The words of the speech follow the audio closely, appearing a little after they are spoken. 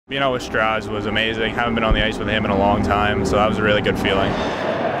Being out with Strasz was amazing. Haven't been on the ice with him in a long time, so that was a really good feeling.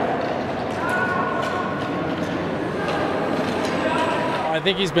 I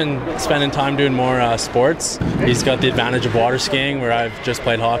think he's been spending time doing more sports. He's got the advantage of water skiing, where I've just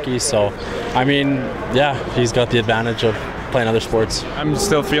played hockey. So, I mean, yeah, he's got the advantage of playing other sports. I'm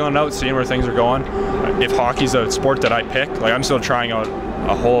still feeling out, seeing where things are going. If hockey's a sport that I pick, like I'm still trying out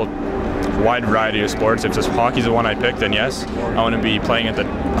a whole wide variety of sports. If this hockey's the one I pick, then yes, I want to be playing at the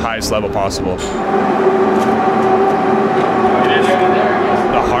highest level possible. The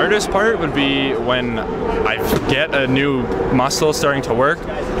hardest part would be when I get a new muscle starting to work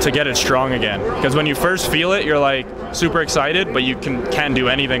to get it strong again. Because when you first feel it, you're like super excited, but you can't do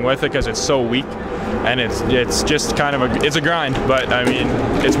anything with it because it's so weak. And it's just kind of it's a grind, but I mean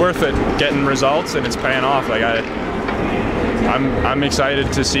it's worth it. Getting results and it's paying off. Like I'm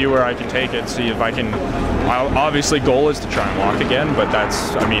excited to see where I can take it. See if I can. Obviously, goal is to try and walk again, but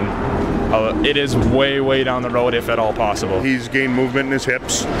it is way down the road if at all possible. He's gained movement in his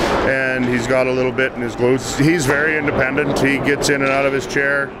hips, and he's got a little bit in his glutes. He's very independent. He gets in and out of his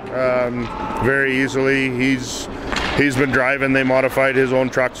chair very easily. He's been driving. They modified his own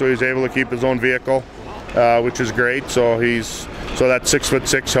truck, so he's able to keep his own vehicle, which is great. So that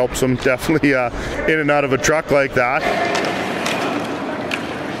 6'6" helps him definitely in and out of a truck like that.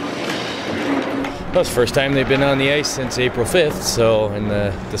 Well, it's the first time they've been on the ice since April 5th, so, and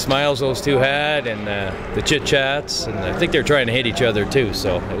the smiles those two had, and the chit-chats, and I think they're trying to hit each other too,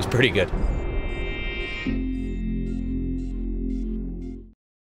 so it was pretty good.